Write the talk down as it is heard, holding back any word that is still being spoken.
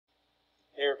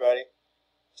Hey everybody,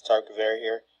 it's Tarik Rever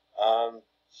here. I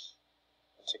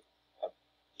took a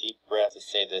deep breath to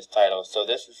say this title. So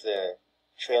this is the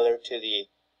trailer to the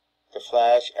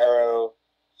Flash, Arrow,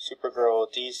 Supergirl,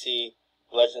 DC,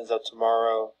 Legends of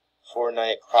Tomorrow,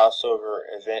 4-night crossover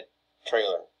event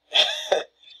trailer.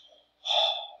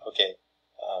 Okay,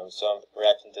 so I'm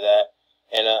reacting to that,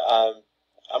 and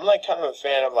I'm like kind of a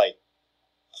fan of like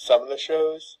some of the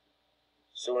shows.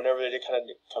 So whenever they kind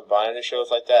of combine the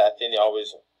shows like that, I think they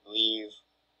always leave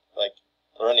like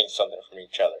learning something from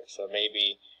each other. So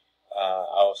maybe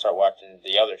I'll start watching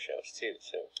the other shows too.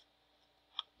 So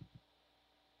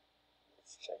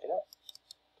let's check it out.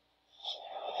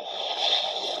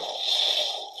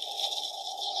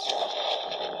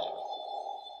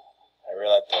 I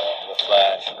really like the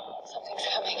Flash. Something's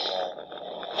coming.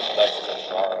 Legends of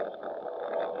Tomorrow.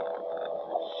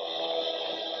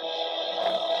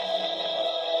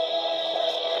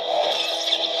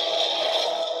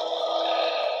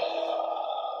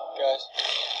 Guys.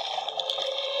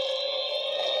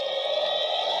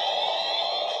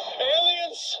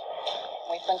 Aliens!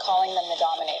 We've been calling them the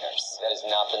Dominators. That is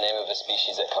not the name of a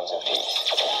species that comes in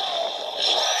peace.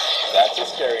 That's a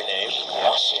scary name.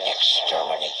 Must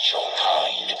exterminate your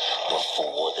kind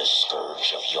before the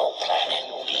scourge of your planet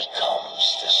becomes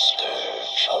the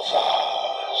scourge of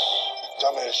ours.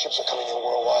 Dominator ships are coming in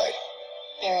worldwide.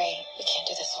 Barry, we can't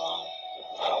do this alone.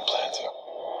 I don't plan to.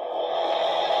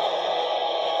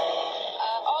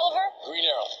 Oliver? Green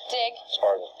Arrow. Dig.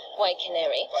 Spartan. White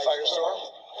Canary. Firestorm?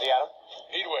 The Atom.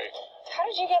 Heatwave. How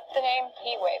did you get the name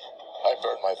Heatwave? I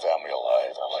burned my family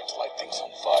alive. I like to light things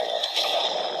on fire.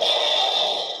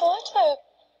 What a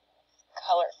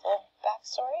colorful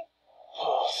backstory.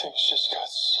 Oh, things just got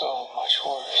so much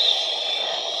worse.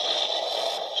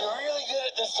 You're really good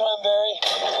at this time, Barry.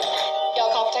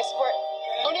 Y'all call for tech support.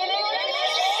 Oh,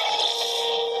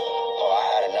 I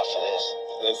had enough of this.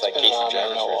 Looks like Casey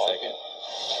Jones for a second.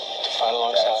 To fight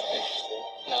alongside me.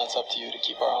 Now it's up to you to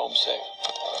keep our home safe.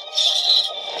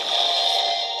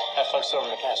 Have fun storming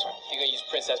the castle. You gonna use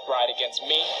Princess Bride against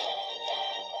me?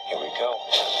 Here we go.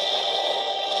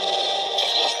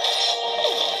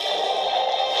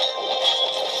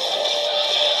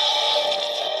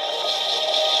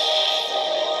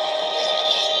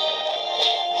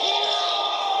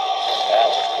 That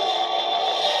was cool.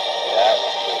 That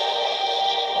was cool.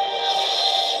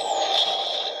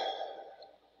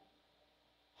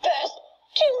 Best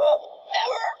team up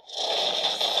ever.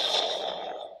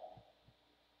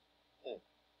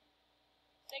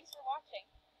 Thanks for watching.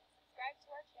 Subscribe to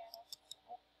our channel.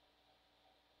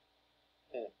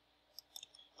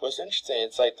 What's interesting,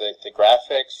 it's like the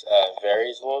graphics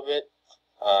varies a little bit,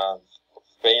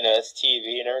 but you know it's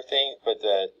TV and everything. But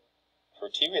for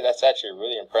TV, that's actually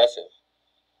really impressive,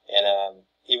 and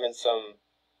even some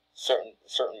certain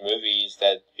movies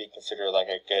that be considered like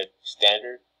a good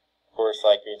standard. Of course,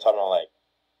 like when you're talking about like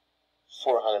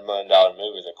 $400 million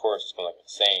movies, of course it's gonna look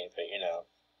insane, but you know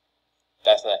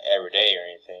that's not every day or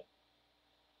anything.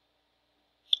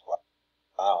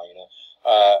 Wow, you know.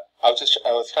 I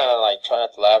was kind of like trying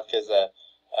not to laugh because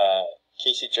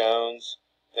Casey Jones,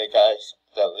 the guy,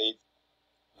 the lead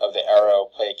of the Arrow,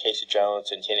 played Casey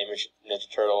Jones in Teenage Ninja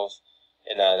Turtles,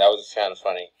 and that was kind of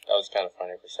funny. That was kind of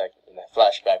funny for a second in that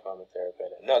flashback moment there.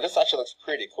 But no, this actually looks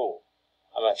pretty cool.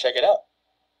 I'm gonna check it out.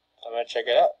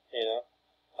 You know,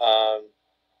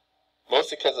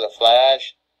 mostly because of the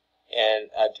Flash, and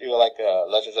I do like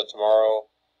Legends of Tomorrow.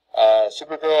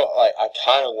 Supergirl, like I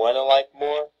kind of want to like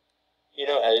more. You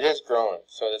know, and it is growing,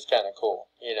 so it's kind of cool.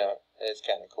 You know, it's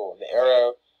kind of cool. The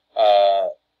Arrow,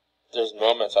 there's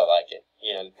moments I like it.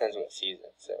 You know, it depends what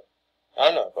season. So, I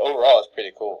don't know, but overall, it's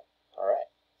pretty cool. Alright.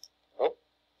 Oh,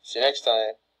 see you next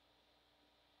time.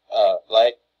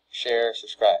 Like, share,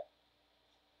 subscribe.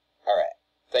 Alright.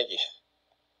 Thank you.